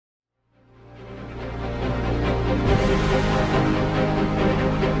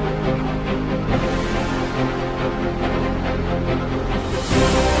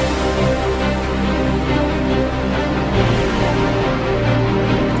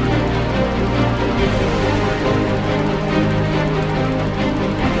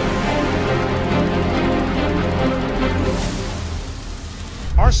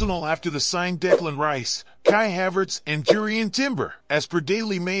Arsenal after the signed Declan Rice, Kai Havertz, and Jurrien Timber, as per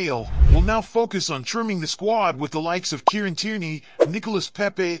Daily Mail, will now focus on trimming the squad with the likes of Kieran Tierney, Nicolas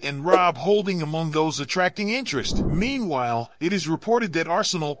Pepe, and Rob Holding among those attracting interest. Meanwhile, it is reported that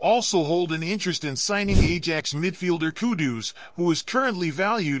Arsenal also hold an interest in signing Ajax midfielder Kudus, who is currently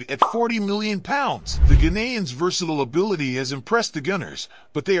valued at £40 million. The Ghanaian's versatile ability has impressed the Gunners,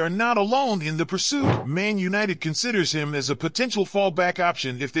 but they are not alone in the pursuit. Man Utd considers him as a potential fallback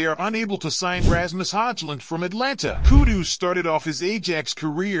option if they are unable to sign Rasmus Højlund from Atlanta. Kudus started off his Ajax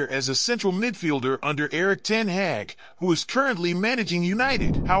career as a central midfielder under Erik ten Hag, who is currently managing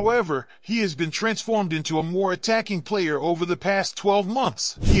United. However, he has been transformed into a more attacking player over the past 12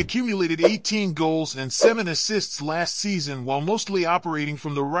 months. He accumulated 18 goals and 7 assists last season while mostly operating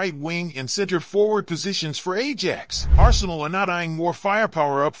from the right wing and center forward positions for Ajax. Arsenal are not eyeing more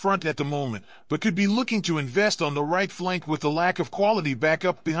firepower up front at the moment, but could be looking to invest on the right flank with the lack of quality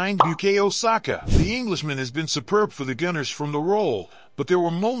backup behind Bukayo Saka. The Englishman has been superb for the Gunners from the role, but there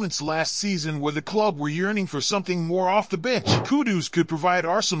were moments last season where the club were yearning for something more off the bench. Kudus could provide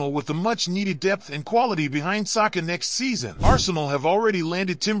Arsenal with the much-needed depth and quality behind Saka next season. Arsenal have already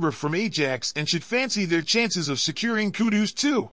landed Timber from Ajax and should fancy their chances of securing Kudus too.